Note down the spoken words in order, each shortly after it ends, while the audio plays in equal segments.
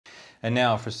And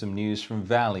now for some news from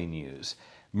Valley News.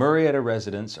 Murrieta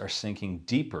residents are sinking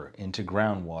deeper into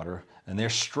groundwater, and they're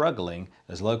struggling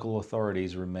as local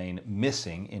authorities remain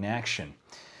missing in action.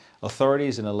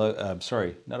 Residents in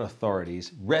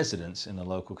the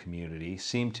local community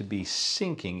seem to be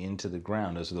sinking into the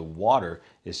ground as the water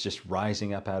is just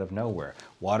rising up out of nowhere.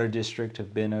 Water District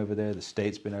have been over there, the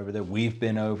state's been over there, we've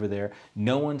been over there.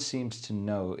 No one seems to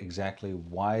know exactly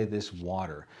why this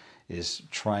water is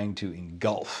trying to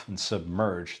engulf and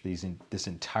submerge this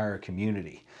entire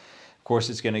community. Of course,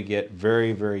 it's going to get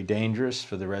very, very dangerous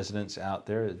for the residents out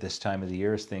there at this time of the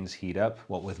year as things heat up,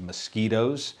 what with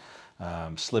mosquitoes,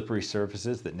 slippery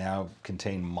surfaces that now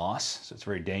contain moss, so it's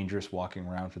very dangerous walking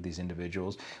around for these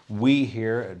individuals. We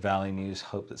here at Valley News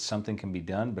hope that something can be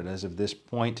done, but as of this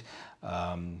point,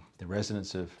 the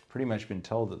residents have pretty much been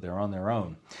told that they're on their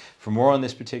own. For more on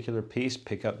this particular piece,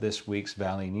 pick up this week's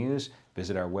Valley News,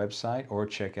 visit our website, or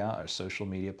check out our social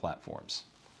media platforms.